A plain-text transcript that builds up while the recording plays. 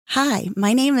Hi,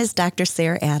 my name is Dr.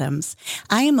 Sarah Adams.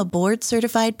 I am a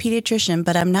board-certified pediatrician,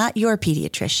 but I'm not your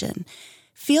pediatrician.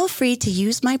 Feel free to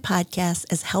use my podcast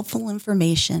as helpful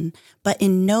information, but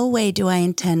in no way do I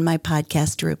intend my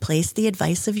podcast to replace the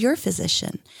advice of your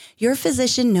physician. Your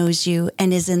physician knows you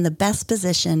and is in the best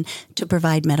position to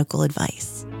provide medical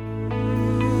advice.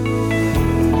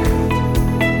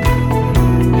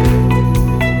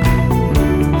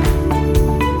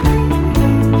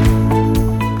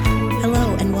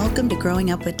 Welcome to Growing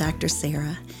Up with Dr.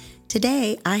 Sarah.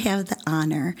 Today, I have the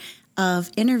honor of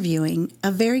interviewing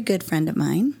a very good friend of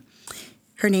mine.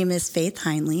 Her name is Faith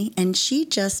Heinley, and she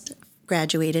just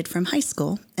graduated from high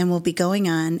school and will be going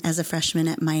on as a freshman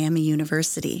at Miami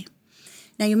University.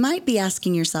 Now, you might be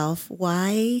asking yourself,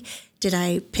 why did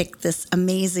I pick this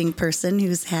amazing person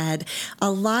who's had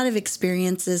a lot of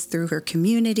experiences through her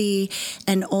community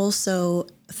and also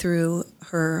through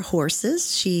her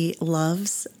horses? She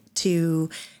loves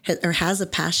or has a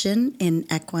passion in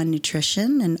equine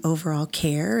nutrition and overall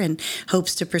care and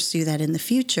hopes to pursue that in the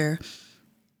future.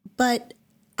 But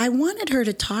I wanted her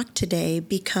to talk today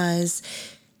because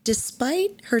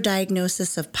despite her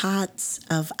diagnosis of POTS,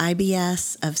 of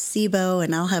IBS, of SIBO,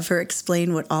 and I'll have her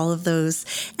explain what all of those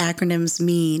acronyms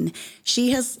mean, she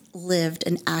has lived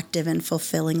an active and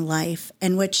fulfilling life.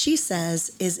 And what she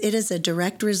says is it is a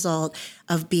direct result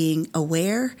of being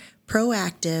aware,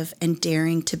 proactive, and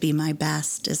daring to be my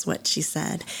best, is what she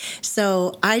said.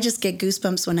 So I just get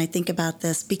goosebumps when I think about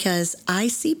this because I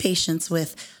see patients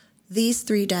with these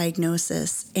three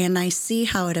diagnoses and I see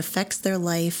how it affects their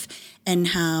life and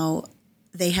how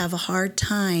they have a hard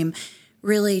time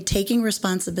really taking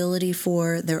responsibility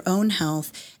for their own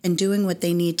health and doing what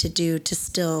they need to do to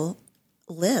still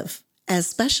live,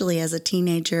 especially as a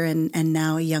teenager and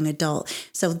now a young adult.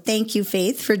 So thank you,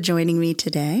 Faith, for joining me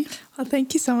today. Well,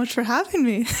 thank you so much for having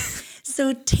me.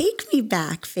 So take me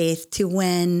back, Faith, to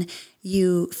when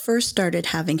you first started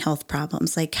having health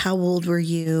problems. Like, how old were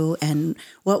you, and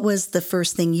what was the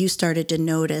first thing you started to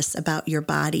notice about your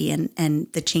body and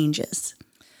the changes?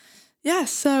 Yeah,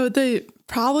 so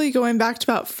probably going back to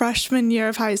about freshman year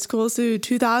of high school, so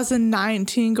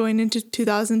 2019 going into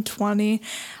 2020,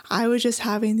 I was just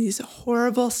having these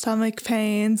horrible stomach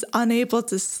pains, unable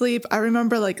to sleep. I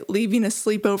remember leaving a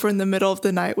sleepover in the middle of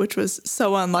the night, which was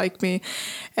so unlike me,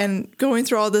 and going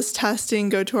through all this testing,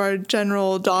 go to our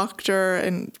general doctor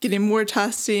and getting more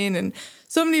testing and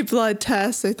so many blood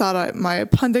tests. They thought my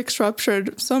appendix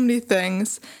ruptured, so many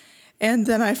things. And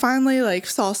then I finally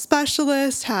saw a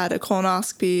specialist, had a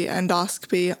colonoscopy,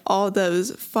 endoscopy, all those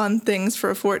fun things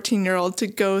for a 14-year-old to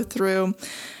go through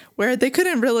where they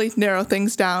couldn't really narrow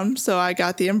things down. So I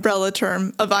got the umbrella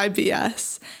term of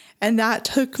IBS. And that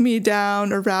took me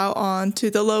down a route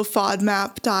onto the low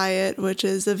FODMAP diet, which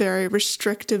is a very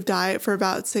restrictive diet for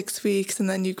about 6 weeks. And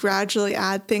then you gradually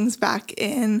add things back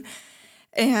in.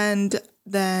 And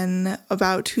then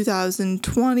about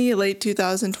 2020, late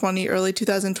 2020, early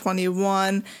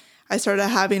 2021, I started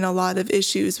having a lot of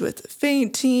issues with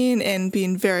fainting and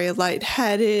being very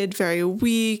lightheaded, very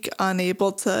weak,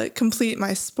 unable to complete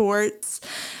my sports.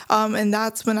 And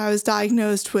that's when I was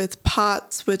diagnosed with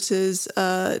POTS, which is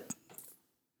postural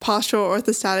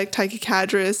orthostatic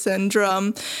tachycardia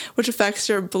syndrome, which affects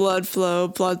your blood flow,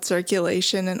 blood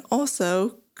circulation, and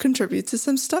also contributes to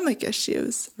some stomach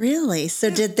issues. Really?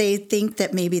 So did they think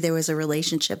that maybe there was a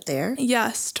relationship there?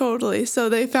 Yes, totally. So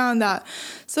they found that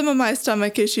some of my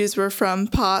stomach issues were from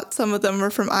POTS, some of them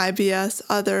were from IBS,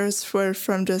 others were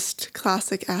from just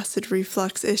classic acid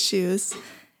reflux issues.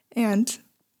 And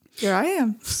here I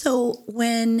am. So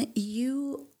when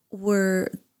you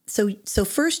were, so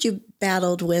first you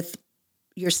battled with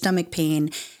your stomach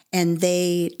pain, and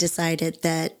they decided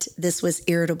that this was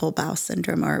irritable bowel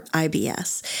syndrome, or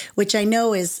IBS, which I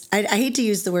know is, I hate to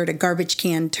use the word a garbage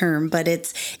can term, but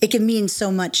it can mean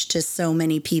so much to so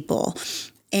many people.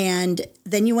 And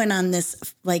then you went on this,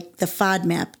 the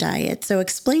FODMAP diet. So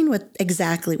explain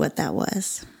exactly what that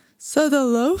was. So the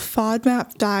low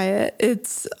FODMAP diet,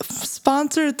 it's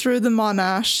sponsored through the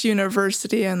Monash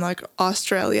University in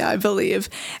Australia, I believe.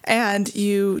 And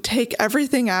you take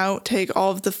everything out, take all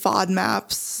of the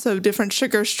FODMAPs, so different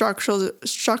sugar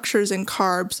structures and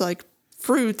carbs like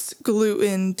fruits,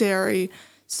 gluten, dairy,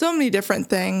 so many different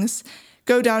things,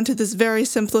 go down to this very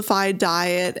simplified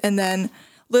diet, and then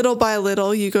little by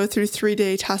little, you go through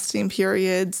 3-day testing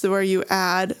periods where you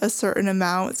add a certain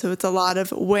amount. So it's a lot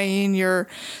of weighing your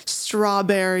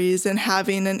strawberries and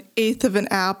having 1/8 of an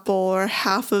apple or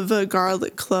half of a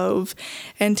garlic clove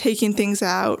and taking things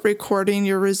out, recording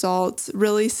your results,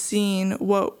 really seeing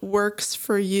what works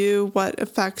for you, what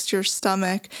affects your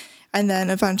stomach, And then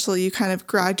eventually you kind of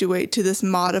graduate to this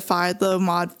modified low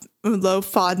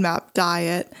FODMAP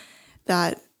diet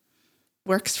that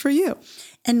works for you.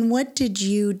 And what did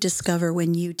you discover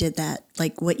when you did that?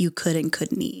 Like what you could and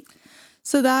couldn't eat?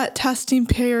 So that testing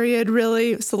period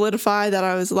really solidified that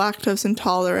I was lactose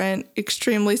intolerant,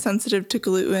 extremely sensitive to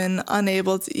gluten,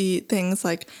 unable to eat things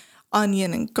like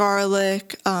onion and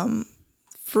garlic,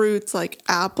 fruits like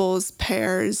apples,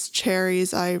 pears,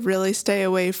 cherries. I really stay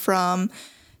away from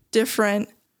different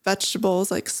vegetables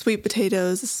like sweet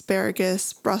potatoes,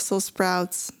 asparagus, Brussels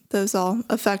sprouts. Those all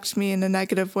affect me in a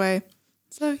negative way.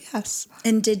 So, yes.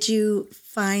 And did you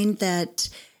find that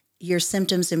your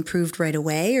symptoms improved right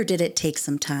away, or did it take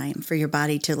some time for your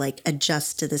body to like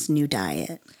adjust to this new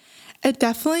diet? It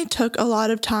definitely took a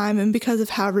lot of time. And because of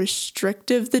how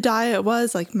restrictive the diet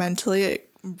was, like mentally, it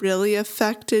really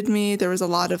affected me. There was a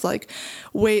lot of like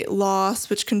weight loss,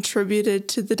 which contributed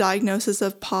to the diagnosis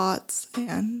of POTS.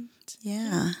 And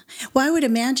yeah. Well, I would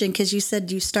imagine, because you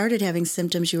said you started having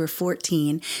symptoms, you were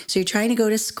 14. So you're trying to go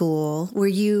to school. Were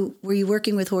you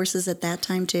working with horses at that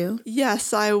time too?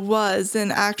 Yes, I was.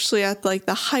 And actually at like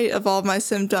the height of all my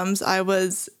symptoms, I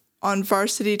was on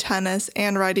varsity tennis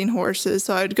and riding horses.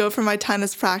 So I would go for my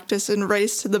tennis practice and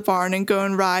race to the barn and go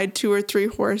and ride 2 or 3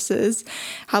 horses,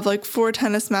 have like 4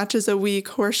 tennis matches a week,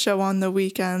 horse show on the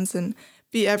weekends, and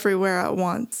be everywhere at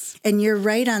once. And you're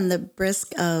right on the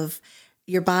brisk of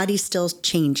your body's still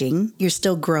changing. You're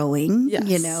still growing,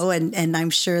 yes. And I'm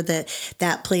sure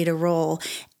that played a role.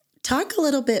 Talk a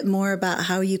little bit more about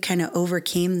how you kind of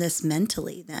overcame this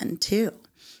mentally then too,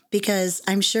 because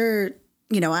I'm sure,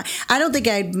 I don't think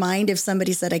I'd mind if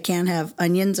somebody said I can't have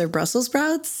onions or Brussels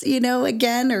sprouts,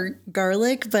 again, or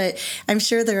garlic, but I'm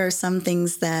sure there are some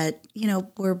things that,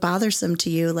 were bothersome to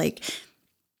you, like,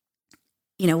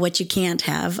 what you can't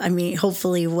have. I mean,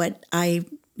 hopefully what I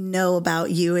know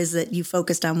about you is that you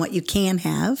focused on what you can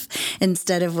have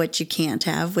instead of what you can't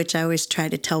have, which I always try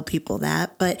to tell people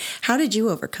that. But how did you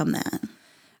overcome that?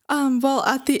 Well,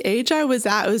 at the age I was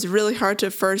at, it was really hard to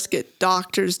first get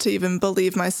doctors to even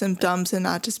believe my symptoms and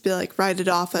not just be like, write it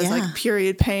off as like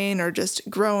period pain or just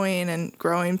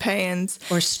growing pains.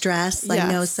 Or stress. Yes,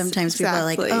 I know sometimes people are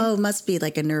like, oh, it must be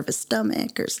like a nervous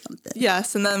stomach or something.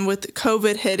 Yes. And then with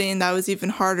COVID hitting, that was even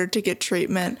harder to get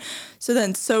treatment. So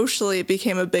then socially, it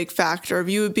became a big factor.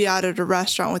 You would be out at a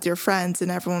restaurant with your friends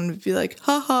and everyone would be like,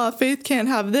 haha, Faith can't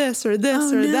have this or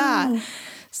that.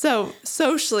 So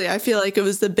socially, I feel like it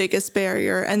was the biggest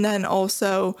barrier. And then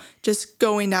also just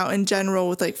going out in general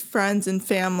with like friends and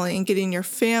family and getting your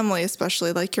family,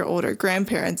 especially like your older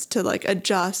grandparents, to like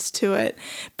adjust to it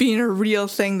being a real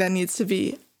thing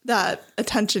that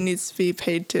attention needs to be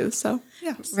paid to. So,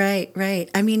 yes. Right.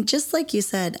 I mean, just like you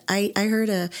said, I heard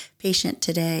a patient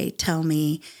today tell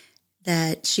me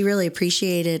that she really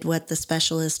appreciated what the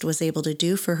specialist was able to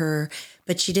do for her,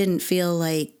 but she didn't feel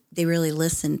like they really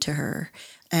listened to her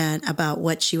and about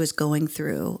what she was going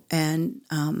through and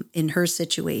in her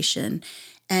situation.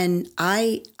 And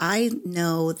I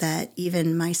know that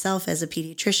even myself as a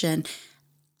pediatrician,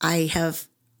 I have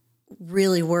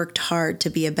really worked hard to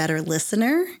be a better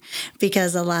listener,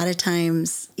 because a lot of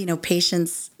times,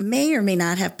 patients may or may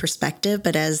not have perspective,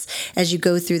 but as you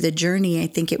go through the journey, I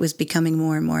think it was becoming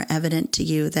more and more evident to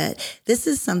you that this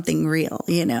is something real,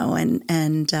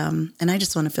 and I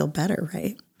just want to feel better,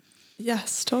 right?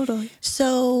 Yes, totally.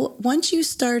 So once you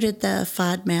started the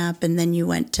FODMAP and then you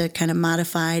went to kind of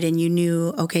modified and you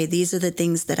knew, okay, these are the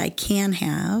things that I can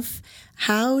have,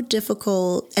 how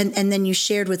difficult, and then you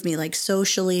shared with me like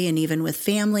socially and even with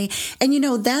family. And,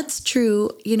 that's true.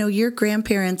 Your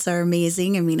grandparents are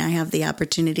amazing. I mean, I have the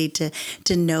opportunity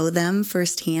to know them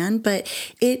firsthand, but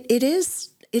it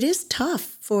is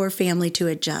tough for family to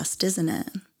adjust, isn't it?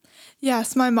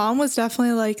 Yes, my mom was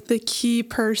definitely like the key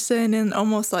person in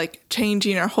almost like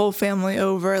changing our whole family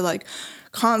over, like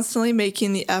constantly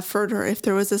making the effort, or if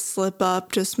there was a slip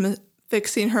up, just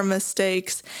fixing her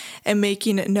mistakes and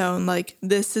making it known, like,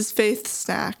 this is Faith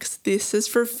snacks. This is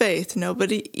for Faith.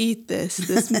 Nobody eat this.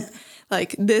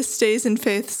 This stays in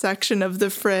Faith's section of the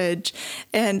fridge.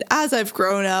 And as I've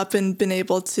grown up and been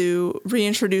able to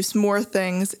reintroduce more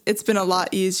things, it's been a lot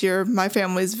easier. My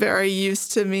family's very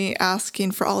used to me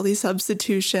asking for all these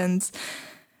substitutions.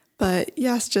 But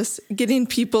yes, just getting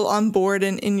people on board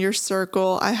and in your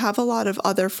circle. I have a lot of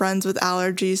other friends with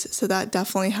allergies, so that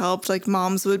definitely helped. Like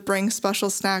moms would bring special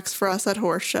snacks for us at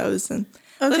horse shows and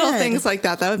little things like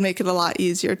that would make it a lot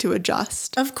easier to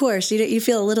adjust. Of course, you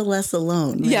feel a little less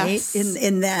alone, right? Yes.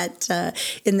 In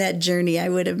that journey, I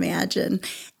would imagine.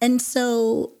 And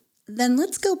so then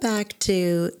let's go back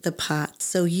to the POTS.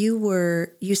 So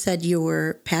you said you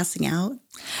were passing out?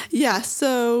 Yeah,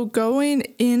 so going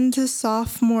into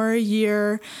sophomore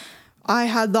year, I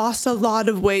had lost a lot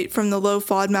of weight from the low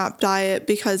FODMAP diet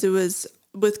because it was,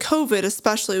 with COVID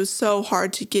especially, it was so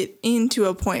hard to get into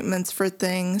appointments for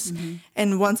things. Mm-hmm.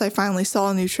 And once I finally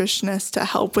saw a nutritionist to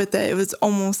help with it, it was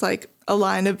almost like a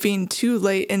line of being too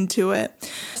late into it.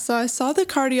 So I saw the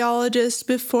cardiologist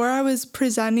before I was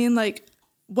presenting like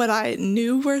what I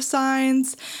knew were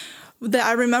signs. That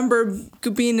I remember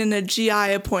being in a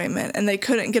GI appointment and they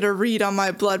couldn't get a read on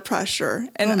my blood pressure.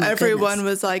 And everyone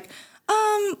was like,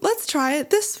 let's try it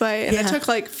this way. And it took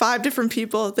like 5 different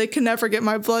people. They could never get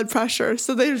my blood pressure.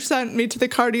 So they sent me to the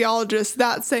cardiologist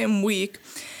that same week.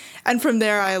 And from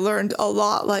there, I learned a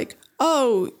lot, like,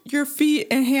 oh, your feet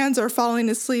and hands are falling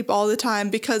asleep all the time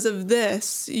because of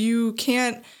this. You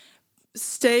can't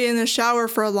stay in the shower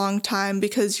for a long time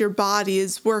because your body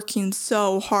is working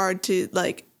so hard to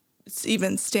like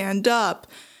even stand up.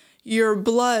 Your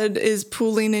blood is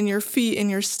pooling in your feet and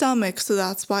your stomach, so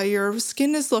that's why your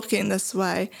skin is looking this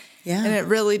way. Yeah. And it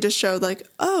really just showed like,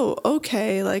 oh,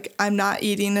 okay, like I'm not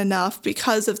eating enough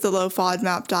because of the low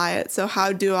FODMAP diet. So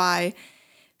how do I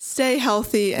stay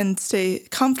healthy and stay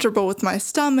comfortable with my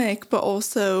stomach, but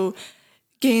also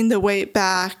gain the weight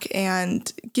back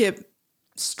and get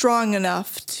strong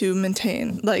enough to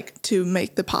maintain, like to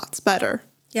make the POTS better?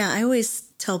 Yeah, I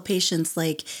always tell patients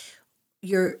like,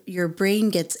 your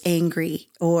brain gets angry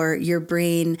or your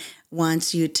brain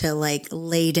wants you to like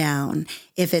lay down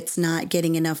if it's not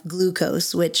getting enough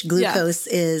glucose, which glucose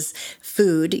is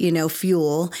food,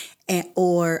 fuel,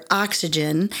 or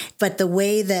oxygen. But the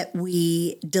way that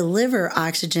we deliver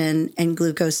oxygen and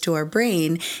glucose to our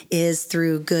brain is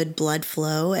through good blood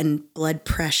flow and blood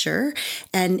pressure.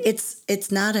 And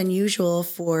it's not unusual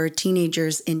for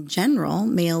teenagers in general,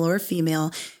 male or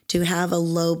female, to have a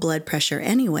low blood pressure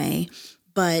anyway.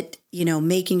 But,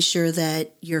 making sure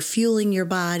that you're fueling your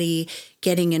body,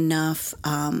 getting enough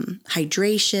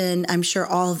hydration, I'm sure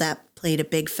all of that played a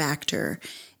big factor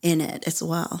in it as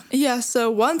well. Yeah, so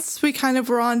once we kind of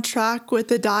were on track with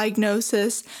the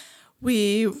diagnosis,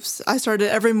 I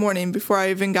started every morning before I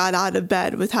even got out of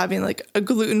bed with having like a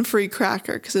gluten-free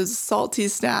cracker because it was a salty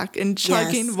snack and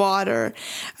chugging water.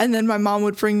 And then my mom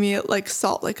would bring me like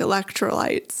salt, like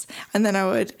electrolytes. And then I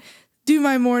would do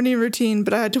my morning routine,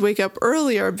 but I had to wake up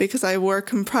earlier because I wore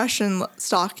compression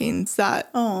stockings that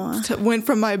went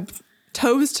from my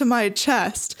toes to my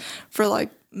chest for like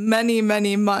many,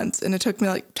 many months. And it took me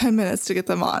like 10 minutes to get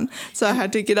them on. So I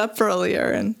had to get up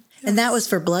earlier. And that was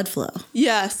for blood flow?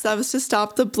 Yes, that was to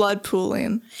stop the blood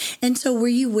pooling. And so were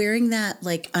you wearing that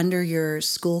like under your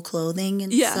school clothing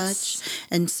and such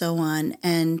and so on?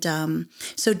 And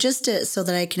so just so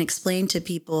that I can explain to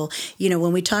people,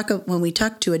 when we talk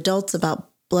to adults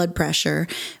about blood pressure,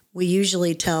 we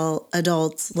usually tell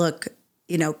adults, look,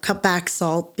 cut back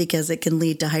salt because it can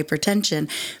lead to hypertension.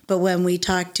 But when we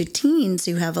talk to teens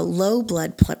who have a low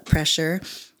blood pressure,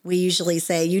 we usually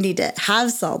say you need to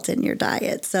have salt in your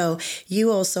diet. So you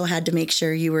also had to make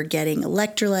sure you were getting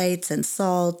electrolytes and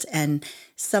salt and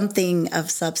something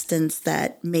of substance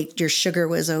that made your sugar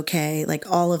was okay. Like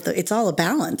it's all a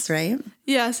balance, right?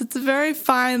 Yes, it's a very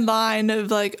fine line of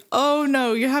like, oh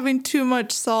no, you're having too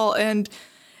much salt. And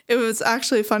it was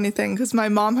actually a funny thing because my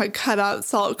mom had cut out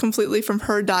salt completely from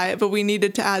her diet, but we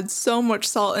needed to add so much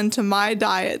salt into my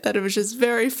diet that it was just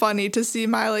very funny to see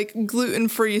my like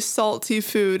gluten-free salty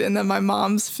food and then my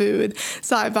mom's food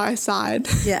side by side.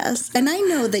 Yes. And I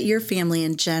know that your family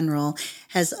in general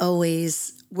has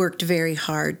always worked very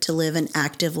hard to live an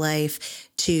active life,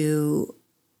 to,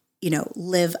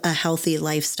 live a healthy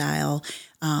lifestyle.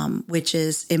 Which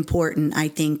is important. I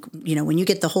think, when you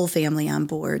get the whole family on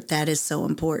board, that is so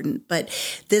important. But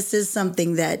this is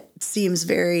something that seems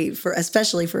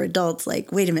especially for adults,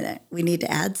 like, wait a minute, we need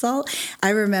to add salt. I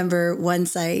remember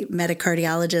once I met a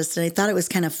cardiologist and I thought it was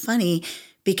kind of funny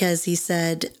because he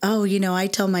said, I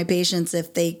tell my patients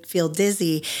if they feel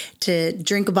dizzy to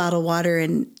drink a bottle of water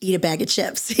and eat a bag of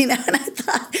chips, and I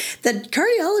thought the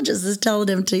cardiologist is telling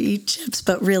him to eat chips,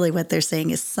 but really what they're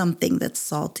saying is something that's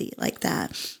salty like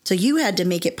that. So you had to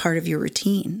make it part of your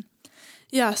routine.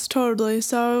 Yes, totally.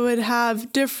 So I would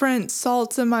have different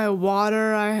salts in my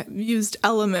water. I used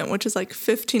Element, which is like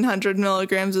 1,500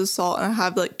 milligrams of salt, and I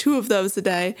have like 2 of those a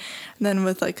day. And then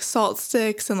with like salt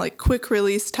sticks and like quick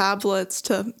release tablets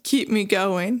to keep me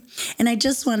going. And I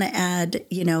just want to add,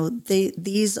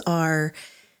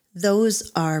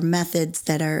 those are methods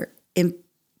that are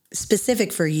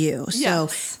specific for you.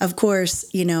 Yes. So of course,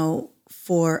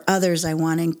 for others, I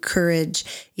want to encourage,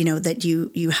 that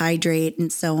you hydrate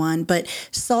and so on. But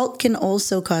salt can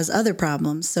also cause other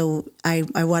problems. So I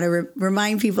want to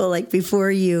remind people, like, before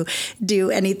you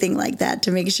do anything like that,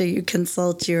 to make sure you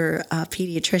consult your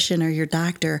pediatrician or your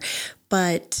doctor.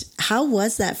 But how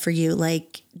was that for you?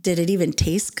 Like, did it even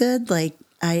taste good? Like,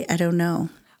 I don't know.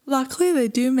 Luckily, they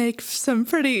do make some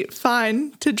pretty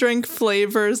fine to drink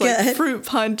flavors like Good. fruit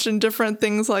punch and different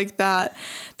things like that.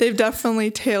 They've definitely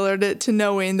tailored it to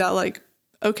knowing that, like,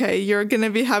 okay, you're going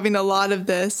to be having a lot of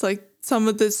this. Like, some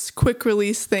of this quick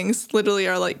release things literally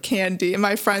are like candy, and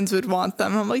my friends would want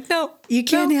them. I'm like, no. You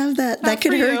can't have that. That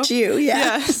could hurt you.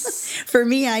 Yeah. Yes. For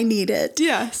me, I need it.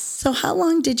 Yes. So how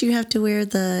long did you have to wear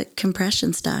the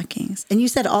compression stockings? And you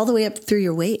said all the way up through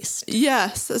your waist.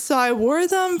 Yes. So I wore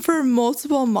them for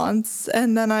multiple months,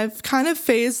 and then I've kind of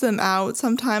phased them out.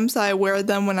 Sometimes I wear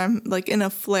them when I'm like in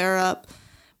a flare up.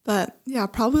 But yeah,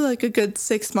 probably like a good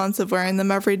 6 months of wearing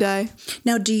them every day.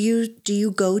 Now, do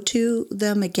you go to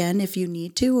them again if you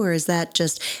need to, or is that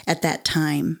just at that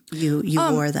time you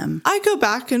wore them? I go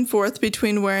back and forth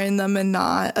between wearing them and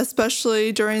not,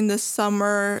 especially during the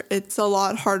summer. It's a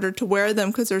lot harder to wear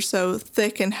them because they're so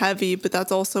thick and heavy, but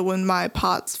that's also when my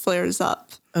POTS flares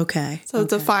up. Okay. So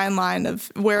it's a fine line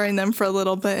of wearing them for a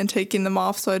little bit and taking them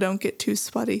off so I don't get too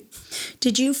sweaty.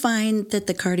 Did you find that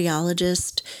the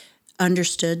cardiologist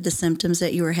understood the symptoms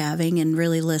that you were having and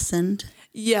really listened?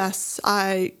 Yes,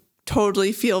 I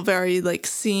totally feel very like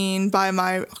seen by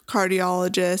my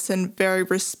cardiologist and very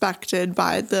respected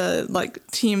by the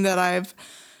team that I've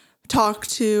talked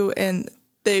to, and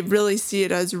they really see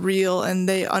it as real, and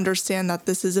they understand that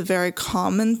this is a very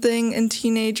common thing in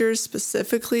teenagers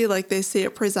specifically. Like, they see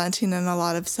it presenting in a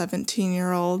lot of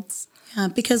 17-year-olds. Yeah,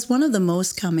 because one of the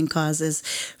most common causes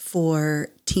for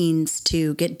teens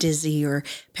to get dizzy or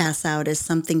pass out is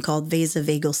something called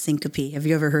vasovagal syncope. Have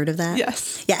you ever heard of that?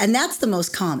 Yes. Yeah, and that's the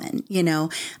most common,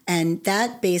 and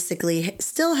that basically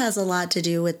still has a lot to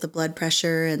do with the blood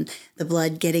pressure and the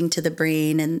blood getting to the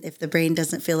brain. And if the brain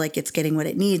doesn't feel like it's getting what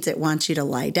it needs, it wants you to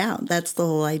lie down. That's the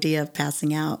whole idea of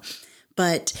passing out.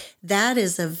 But that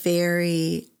is a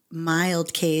very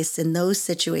mild case in those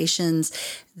situations,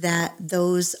 that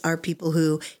those are people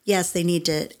who, yes, they need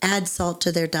to add salt to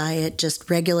their diet, just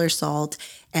regular salt,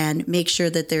 and make sure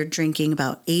that they're drinking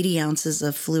about 80 ounces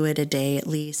of fluid a day at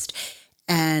least.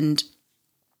 And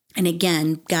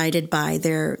again, guided by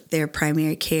their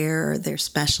primary care or their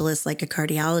specialist, like a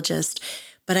cardiologist.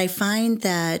 But I find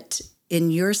that in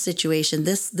your situation,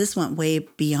 this went way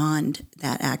beyond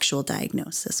that actual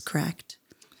diagnosis, correct?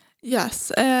 Yes,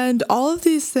 and all of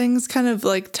these things kind of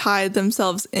tied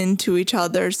themselves into each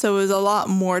other, so it was a lot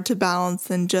more to balance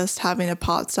than just having a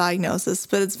POTS diagnosis,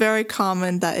 but it's very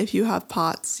common that if you have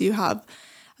POTS, you have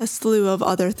a slew of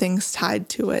other things tied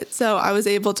to it. So I was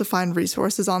able to find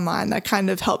resources online that kind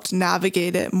of helped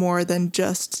navigate it more than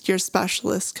just your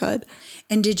specialist could.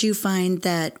 And did you find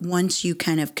that once you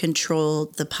kind of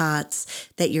controlled the POTS,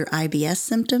 that your IBS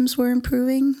symptoms were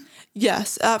improving?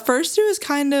 Yes. At first, it was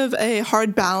kind of a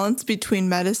hard balance between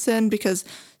medicine, because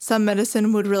some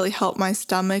medicine would really help my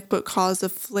stomach but cause a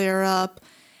flare up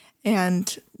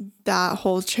and that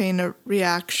whole chain of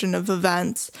reaction of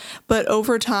events. But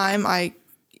over time, I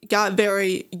got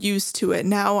very used to it.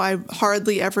 Now I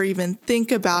hardly ever even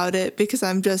think about it because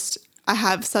I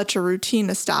have such a routine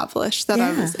established that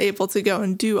I was able to go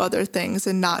and do other things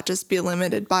and not just be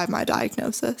limited by my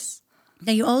diagnosis.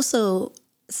 Now, you also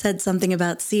said something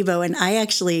about SIBO, and I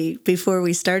actually, before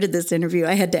we started this interview,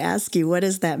 I had to ask you, what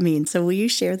does that mean? So will you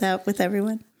share that with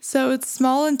everyone? So it's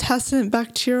small intestine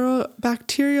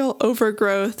bacterial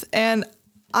overgrowth, and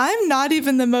I'm not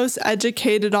even the most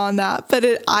educated on that, but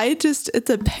it's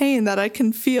a pain that I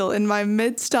can feel in my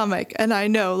mid-stomach, and I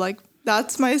know,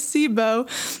 that's my SIBO,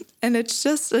 and it's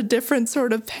just a different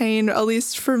sort of pain, at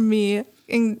least for me,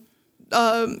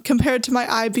 compared to my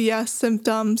IBS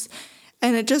symptoms.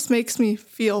 And it just makes me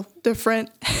feel different.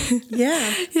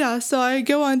 Yeah. Yeah. So I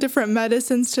go on different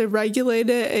medicines to regulate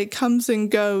it. It comes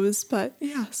and goes, but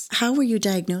yes. How were you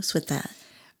diagnosed with that?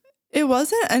 It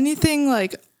wasn't anything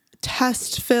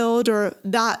test filled or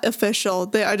that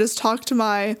official. I just talked to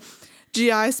my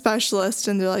GI specialist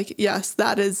and they're like, yes,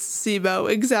 that is SIBO.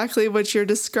 Exactly what you're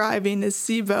describing is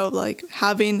SIBO,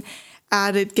 having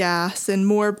added gas and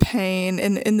more pain.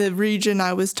 And in the region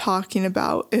I was talking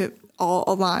about, it all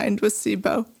aligned with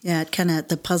SIBO. Yeah,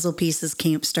 the puzzle pieces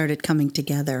started coming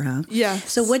together, huh? Yeah.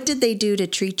 So what did they do to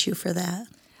treat you for that?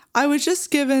 I was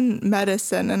just given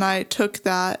medicine and I took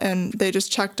that and they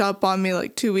just checked up on me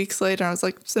like 2 weeks later. I was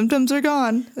like, symptoms are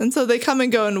gone. And so they come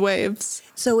and go in waves.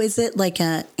 So is it like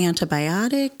an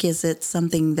antibiotic? Is it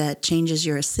something that changes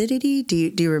your acidity?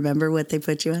 Do you remember what they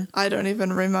put you on? I don't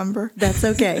even remember. That's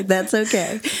okay. That's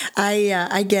okay.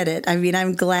 I get it. I mean,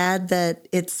 I'm glad that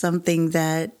it's something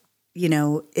that,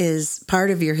 is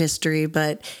part of your history,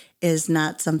 but is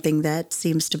not something that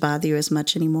seems to bother you as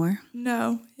much anymore.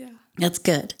 No. Yeah. That's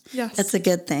good. Yes. That's a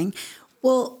good thing.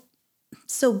 Well,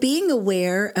 so being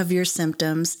aware of your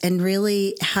symptoms and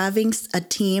really having a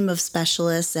team of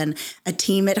specialists and a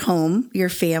team at home, your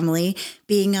family,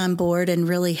 being on board and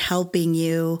really helping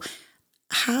you,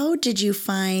 how did you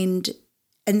find,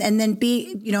 and then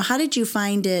how did you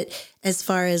find it as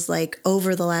far as like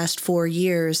over the last 4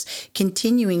 years,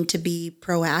 continuing to be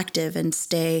proactive and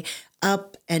stay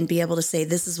up and be able to say,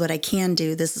 this is what I can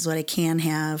do, this is what I can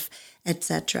have,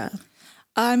 etc.?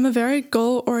 I'm a very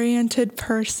goal-oriented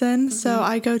person, so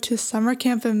I go to summer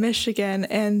camp in Michigan,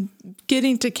 and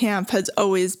getting to camp has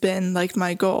always been like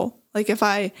my goal. Like if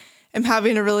I am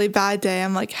having a really bad day,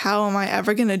 I'm like, how am I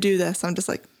ever going to do this? I'm just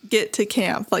like, get to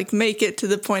camp, like make it to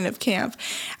the point of camp.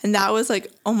 And that was like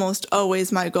almost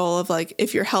always my goal of like,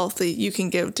 if you're healthy, you can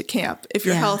go to camp. If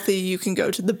you're healthy, you can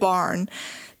go to the barn.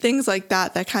 Things like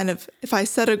that kind of, if I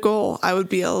set a goal, I would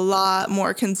be a lot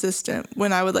more consistent.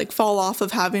 When I would like fall off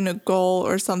of having a goal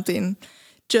or something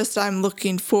just I'm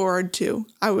looking forward to,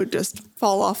 I would just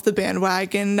fall off the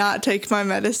bandwagon, not take my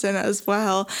medicine as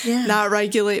well, not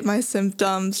regulate my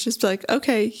symptoms, just be like,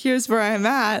 okay, here's where I'm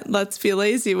at. Let's be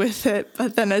lazy with it.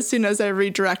 But then as soon as I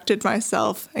redirected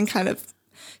myself and kind of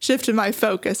shifted my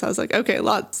focus, I was like, okay,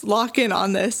 let's lock in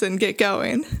on this and get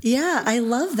going. Yeah, I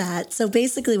love that. So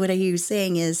basically what you're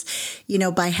saying is,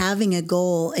 by having a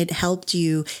goal, it helped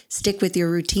you stick with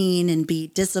your routine and be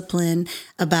disciplined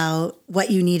about what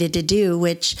you needed to do,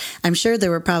 which I'm sure there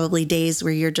were probably days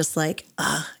where you're just like,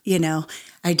 I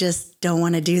just don't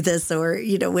want to do this or,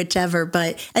 whichever.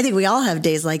 But I think we all have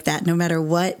days like that, no matter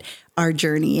what our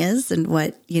journey is and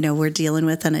what, we're dealing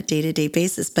with on a day-to-day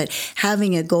basis. But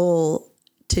having a goal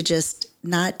to just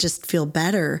not just feel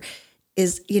better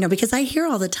is, because I hear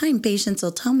all the time patients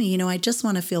will tell me, I just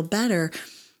want to feel better,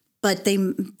 but they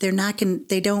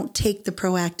don't take the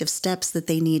proactive steps that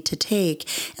they need to take.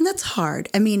 And that's hard.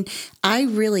 I mean, I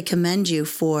really commend you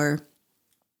for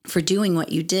doing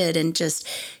what you did and just,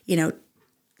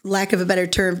 lack of a better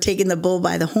term, taking the bull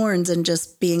by the horns and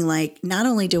just being like, not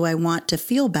only do I want to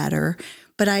feel better,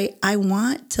 but I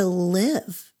want to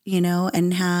live,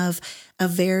 and have a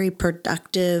very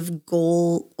productive,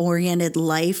 goal-oriented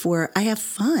life where I have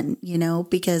fun,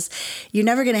 because you're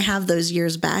never going to have those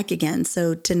years back again.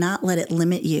 So to not let it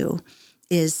limit you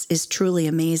is truly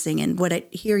amazing. And what I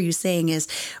hear you saying is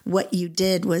what you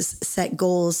did was set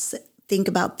goals, think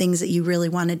about things that you really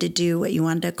wanted to do, what you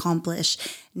wanted to accomplish,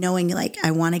 knowing like,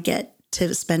 I want to get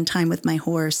to spend time with my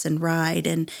horse and ride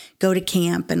and go to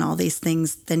camp and all these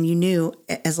things, then you knew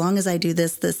as long as I do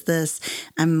this,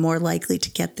 I'm more likely to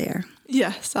get there.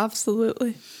 Yes,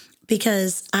 absolutely.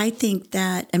 Because I think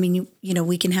that,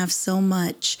 we can have so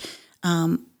much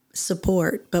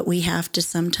support, but we have to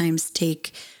sometimes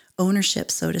take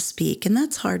ownership, so to speak. And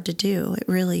that's hard to do. It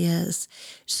really is.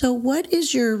 So what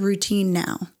is your routine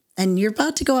now? And you're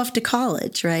about to go off to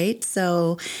college, right?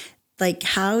 So like,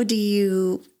 what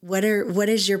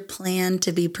is your plan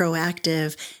to be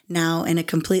proactive now in a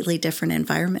completely different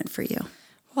environment for you?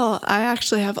 Well, I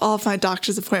actually have all of my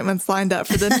doctor's appointments lined up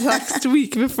for the next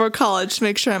week before college to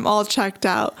make sure I'm all checked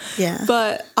out. Yeah.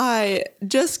 But I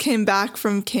just came back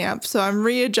from camp, so I'm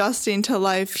readjusting to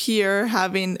life here,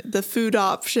 having the food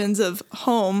options of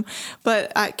home.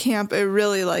 But at camp, it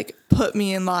really put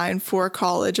me in line for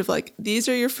college of these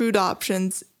are your food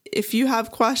options. If you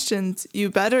have questions, you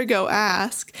better go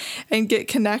ask and get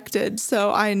connected.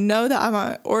 So I know that I'm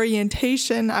on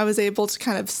orientation. I was able to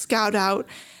kind of scout out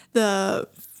the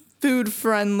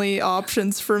food-friendly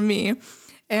options for me.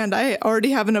 And I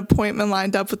already have an appointment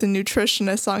lined up with a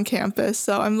nutritionist on campus.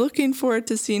 So I'm looking forward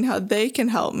to seeing how they can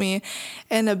help me.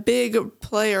 And a big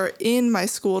player in my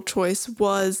school choice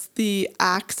was the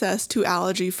access to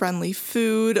allergy-friendly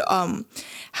food,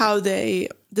 how they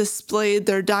displayed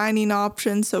their dining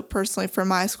options. So personally for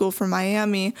my school, for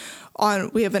Miami,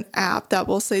 we have an app that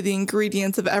will say the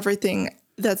ingredients of everything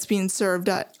that's being served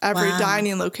at every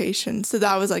dining location. So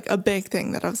that was a big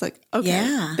thing that I was like,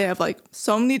 okay, they have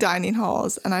so many dining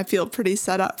halls and I feel pretty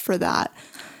set up for that.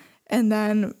 And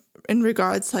then in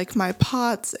regards my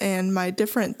pots and my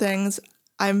different things,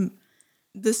 I'm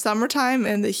the summertime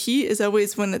and the heat is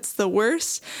always when it's the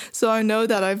worst. So I know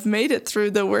that I've made it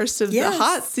through the worst of the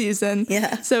hot season.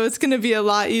 Yeah. So it's going to be a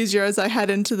lot easier as I head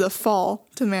into the fall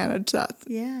to manage that.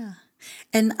 Yeah.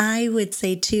 And I would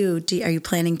say too, are you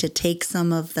planning to take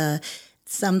some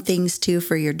things too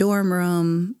for your dorm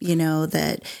room,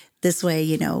 that this way,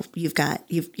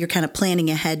 you're kind of planning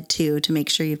ahead too to make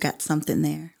sure you've got something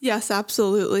there. Yes,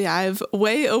 absolutely. I've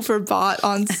way overbought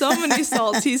on so many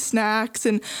salty snacks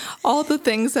and all the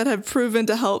things that have proven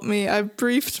to help me. I've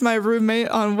briefed my roommate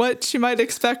on what she might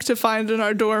expect to find in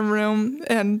our dorm room.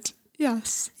 And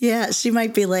yes. Yeah, she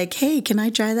might be like, hey, can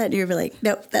I try that? And you'll be like,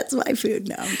 nope, that's my food.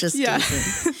 No, I'm just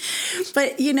teasing.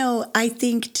 But, I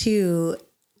think too,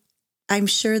 I'm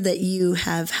sure that you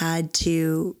have had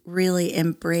to really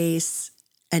embrace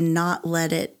and not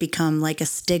let it become like a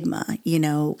stigma,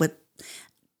 with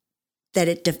that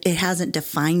it hasn't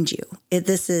defined you.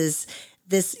 This is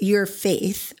your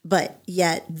faith, but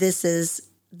yet this is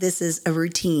a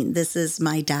routine. This is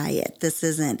my diet. This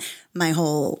isn't my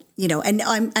whole, and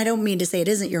I don't mean to say it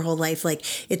isn't your whole life. Like,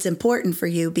 it's important for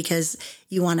you because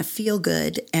you want to feel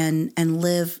good and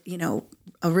live,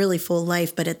 a really full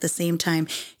life. But at the same time,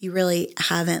 you really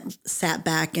haven't sat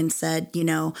back and said,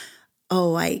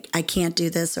 oh, I can't do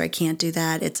this or I can't do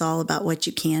that. It's all about what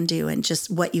you can do and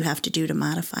just what you have to do to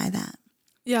modify that.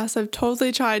 Yes, I've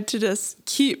totally tried to just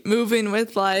keep moving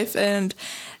with life and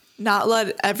not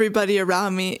let everybody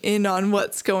around me in on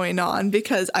what's going on,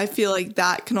 because I feel like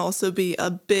that can also be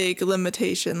a big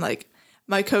limitation. Like,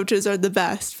 my coaches are the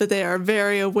best, but they are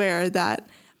very aware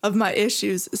of my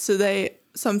issues. So they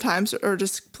sometimes are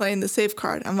just playing the safe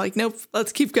card. I'm like, nope,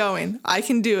 let's keep going. I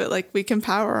can do it. Like, we can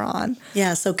power on.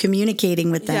 Yeah. So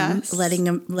communicating with them, yes.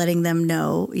 letting them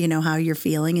know, how you're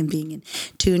feeling and being in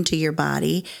tune to your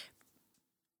body.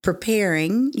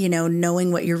 Preparing,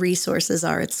 knowing what your resources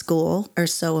are at school are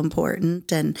so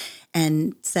important,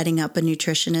 and setting up a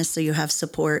nutritionist so you have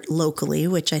support locally,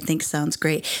 which I think sounds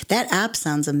great. That app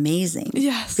sounds amazing.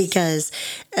 Yes. Because,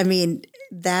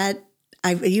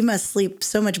 you must sleep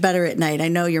so much better at night. I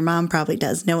know your mom probably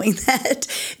does, knowing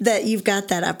that you've got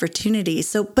that opportunity.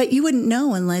 So, but you wouldn't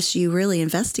know unless you really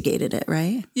investigated it,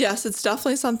 right? Yes, it's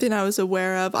definitely something I was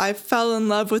aware of. I fell in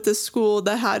love with a school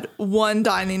that had one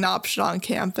dining option on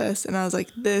campus, and I was like,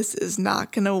 this is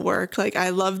not going to work. Like, I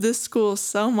love this school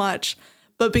so much,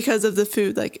 but because of the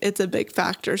food, like, it's a big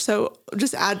factor. So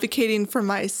just advocating for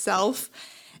myself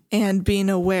and being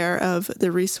aware of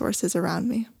the resources around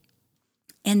me.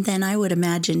 And then I would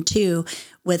imagine, too,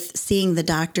 with seeing the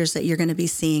doctors that you're going to be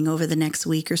seeing over the next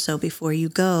week or so before you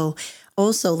go,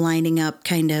 also lining up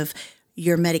kind of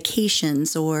your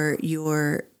medications or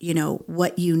your,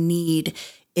 what you need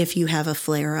if you have a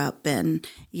flare up, and,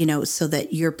 so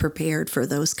that you're prepared for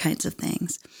those kinds of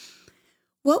things.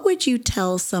 What would you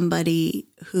tell somebody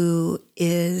who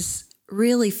is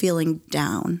really feeling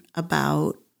down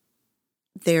about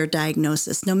their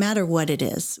diagnosis, no matter what it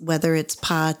is, whether it's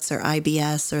POTS or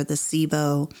IBS or the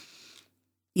SIBO?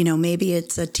 Maybe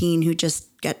it's a teen who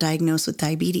just got diagnosed with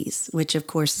diabetes, which of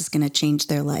course is going to change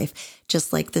their life,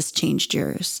 just like this changed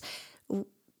yours.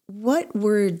 What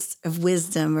words of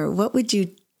wisdom, or what would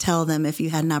you tell them if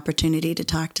you had an opportunity to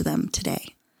talk to them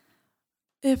today?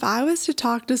 If I was to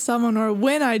talk to someone, or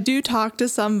when I do talk to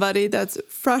somebody that's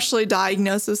freshly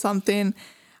diagnosed with something,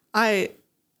 I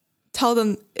tell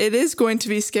them it is going to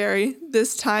be scary.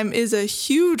 This time is a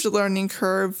huge learning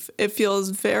curve. It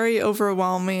feels very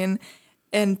overwhelming,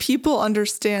 and people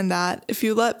understand that. If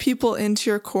you let people into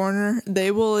your corner, they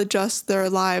will adjust their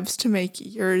lives to make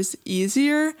yours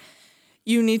easier.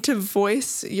 You need to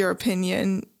voice your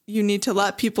opinion. You need to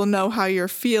let people know how you're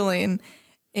feeling,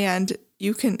 and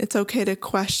it's okay to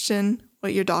question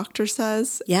what your doctor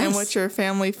says. Yes. And what your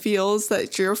family feels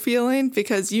that you're feeling,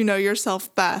 because you know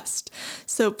yourself best.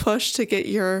 So push to get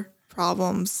your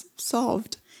problems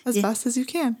solved as best as you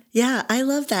can. Yeah, I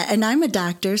love that. And I'm a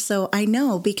doctor, so I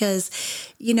know, because,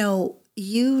 you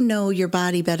know your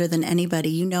body better than anybody.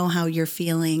 You know how you're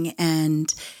feeling.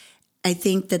 And I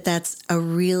think that's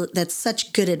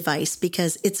such good advice,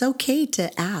 because it's okay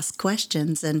to ask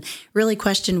questions and really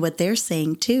question what they're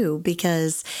saying too,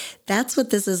 because that's what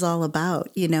this is all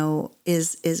about,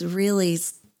 is really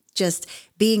just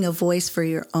being a voice for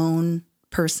your own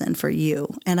person, for you.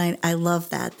 And I love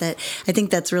that I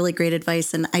think that's really great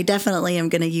advice. And I definitely am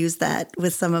going to use that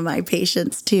with some of my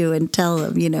patients too, and tell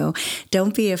them,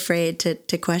 don't be afraid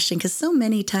to question, because so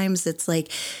many times it's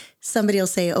like, somebody will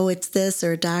say, oh, it's this,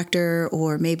 or a doctor,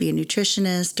 or maybe a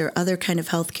nutritionist, or other kind of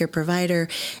healthcare provider.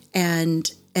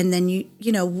 And then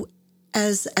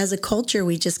as a culture,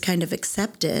 we just kind of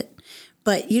accept it,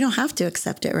 but you don't have to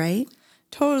accept it, right?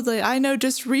 Totally. I know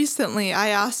just recently I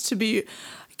asked to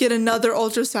get another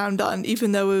ultrasound done,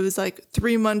 even though it was like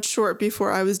 3 months short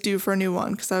before I was due for a new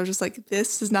one, because I was just like,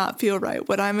 this does not feel right.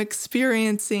 What I'm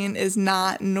experiencing is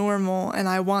not normal, and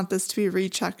I want this to be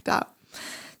rechecked out.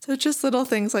 So just little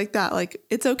things like that. Like,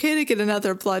 it's okay to get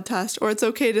another blood test, or it's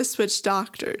okay to switch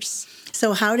doctors.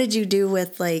 So how did you do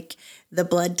with like the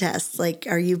blood tests? Like,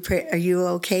 are you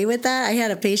okay with that? I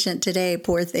had a patient today,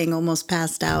 poor thing, almost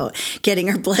passed out getting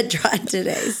her blood drawn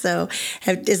today. So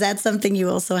is that something you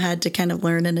also had to kind of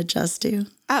learn and adjust to?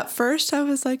 At first I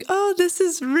was like, oh, this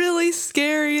is really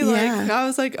scary. Yeah. Like, I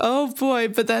was like, oh boy.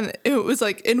 But then it was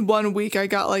like in 1 week I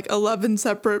got like 11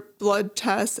 separate blood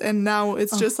tests, and now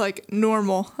it's just like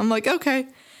normal. I'm like, okay,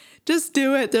 just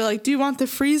do it. They're like, do you want the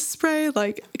freeze spray?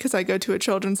 Like, because I go to a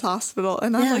children's hospital,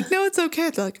 and I'm like, no, it's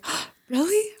okay. They're like, oh,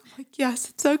 really? I'm like, yes,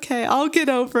 it's okay. I'll get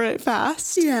over it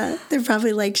fast. Yeah. They're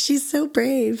probably like, she's so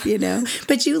brave,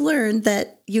 but you learned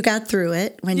that you got through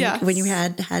it when you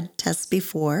had tests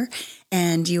before,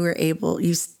 and you were able,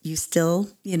 you still,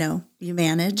 you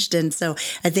managed. And so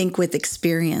I think with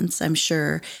experience, I'm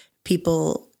sure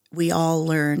we all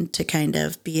learn to kind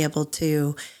of be able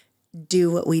to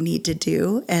do what we need to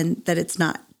do, and that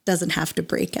doesn't have to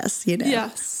break us,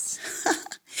 Yes.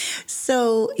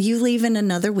 So you leave in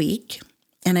another week,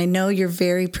 and I know you're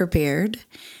very prepared.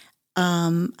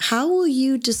 How will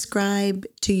you describe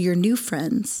to your new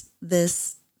friends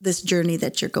this journey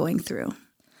that you're going through?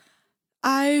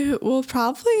 I will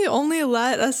probably only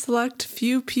let a select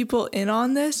few people in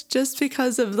on this, just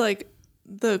because of like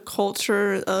the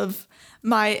culture of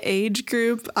my age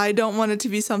group. I don't want it to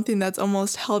be something that's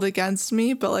almost held against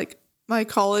me, but like my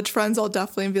college friends, I'll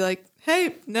definitely be like,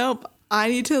 hey, nope, I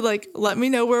need to like, let me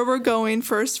know where we're going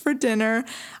first for dinner.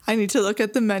 I need to look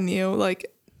at the menu,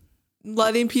 like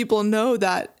letting people know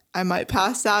that I might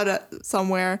pass out at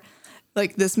somewhere.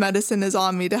 Like, this medicine is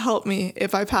on me to help me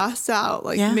if I pass out,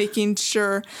 like making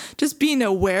sure, just being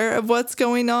aware of what's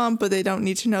going on, but they don't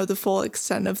need to know the full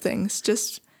extent of things,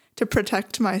 just to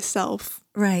protect myself.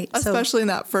 Right. Especially in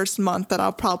that first month that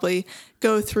I'll probably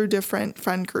go through different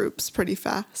friend groups pretty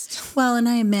fast. Well, and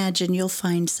I imagine you'll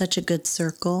find such a good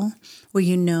circle where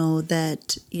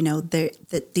that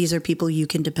these are people you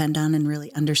can depend on and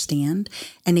really understand.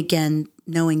 And again,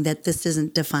 knowing that this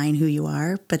doesn't define who you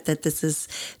are, but that this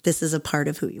is a part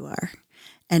of who you are,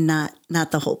 and not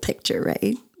the whole picture,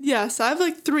 right? Yes, I have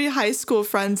like 3 high school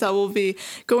friends that will be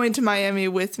going to Miami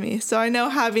with me. So I know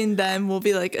having them will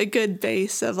be like a good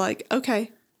base of like, okay,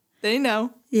 they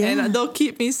know. Yeah. And they'll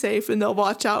keep me safe, and they'll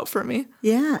watch out for me.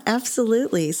 Yeah,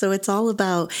 absolutely. So it's all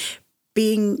about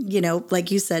being, like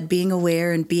you said, being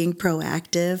aware and being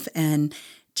proactive, and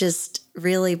just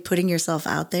really putting yourself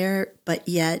out there. But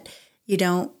yet you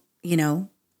don't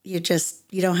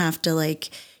have to, like,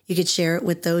 you could share it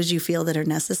with those you feel that are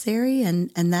necessary, and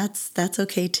that's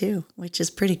okay too, which is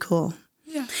pretty cool.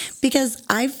 Yeah. Because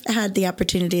I've had the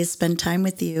opportunity to spend time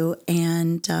with you,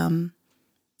 and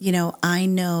I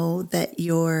know that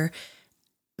you're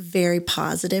a very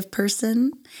positive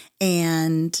person,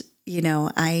 and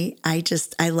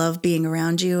I love being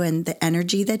around you and the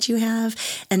energy that you have,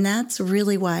 and that's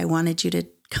really why I wanted you to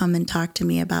come and talk to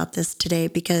me about this today,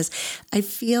 because I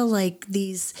feel like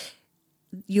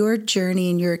your journey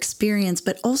and your experience,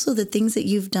 but also the things that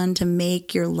you've done to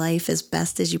make your life as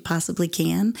best as you possibly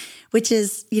can, which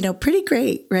is, pretty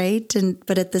great, right?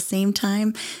 But at the same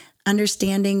time,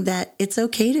 understanding that it's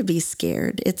okay to be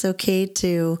scared. It's okay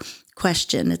to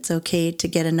question. It's okay to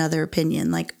get another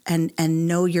opinion, and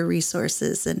know your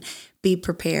resources and be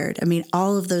prepared. I mean,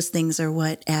 all of those things are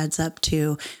what adds up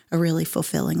to a really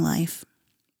fulfilling life.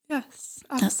 Yes,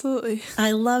 absolutely.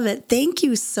 I love it. Thank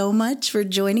you so much for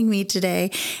joining me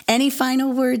today. Any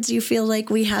final words you feel like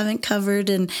we haven't covered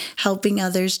in helping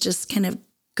others just kind of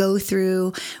go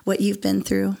through what you've been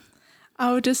through?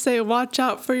 I would just say, watch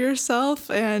out for yourself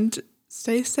and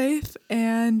stay safe,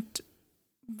 and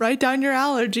write down your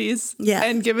allergies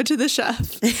and give it to the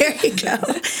chef. There you go.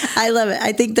 I love it.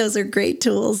 I think those are great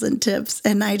tools and tips.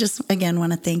 And I just, again,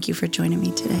 want to thank you for joining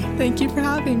me today. Thank you for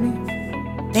having me.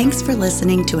 Thanks for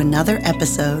listening to another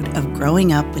episode of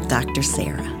Growing Up with Dr.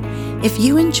 Sarah. If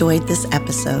you enjoyed this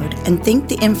episode and think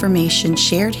the information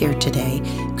shared here today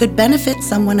could benefit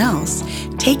someone else,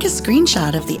 take a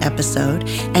screenshot of the episode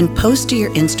and post to your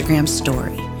Instagram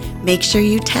story. Make sure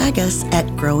you tag us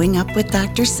at Growing Up with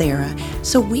Dr. Sarah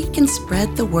so we can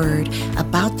spread the word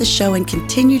about the show and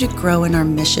continue to grow in our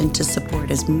mission to support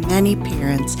as many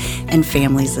parents and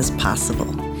families as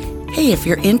possible. Hey, if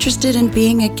you're interested in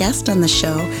being a guest on the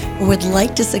show or would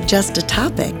like to suggest a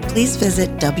topic, please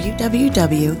visit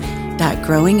www.drsarai.com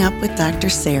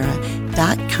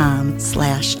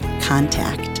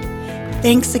www.growingupwithdrsarah.com/contact.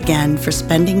 Thanks again for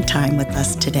spending time with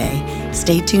us today.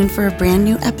 Stay tuned for a brand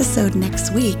new episode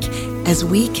next week as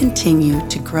we continue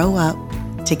to grow up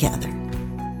together.